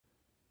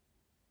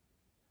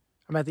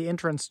I'm at the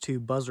entrance to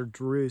Buzzards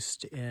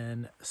Roost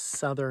in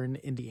southern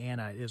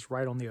Indiana. It is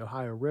right on the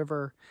Ohio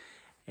River,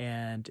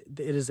 and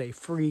it is a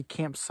free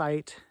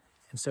campsite.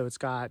 And so it's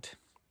got,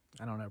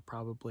 I don't know,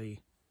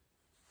 probably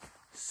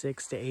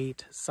 6 to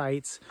 8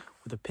 sites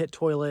with a pit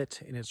toilet,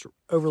 and it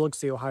overlooks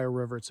the Ohio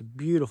River. It's a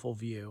beautiful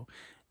view.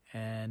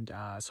 And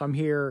so I'm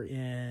here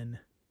in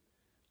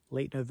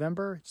late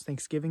November. It's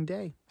Thanksgiving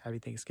Day. Happy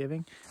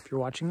Thanksgiving if you're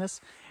watching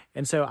this.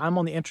 And so I'm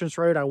on the entrance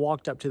road. I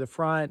walked up to the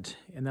front,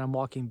 and then I'm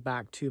walking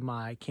back to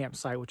my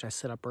campsite, which I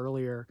set up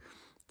earlier.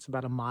 It's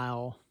about a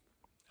mile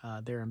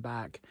there and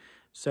back.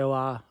 So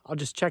I'll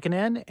just check in,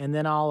 and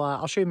then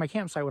I'll show you my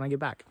campsite when I get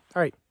back.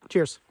 All right,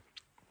 cheers.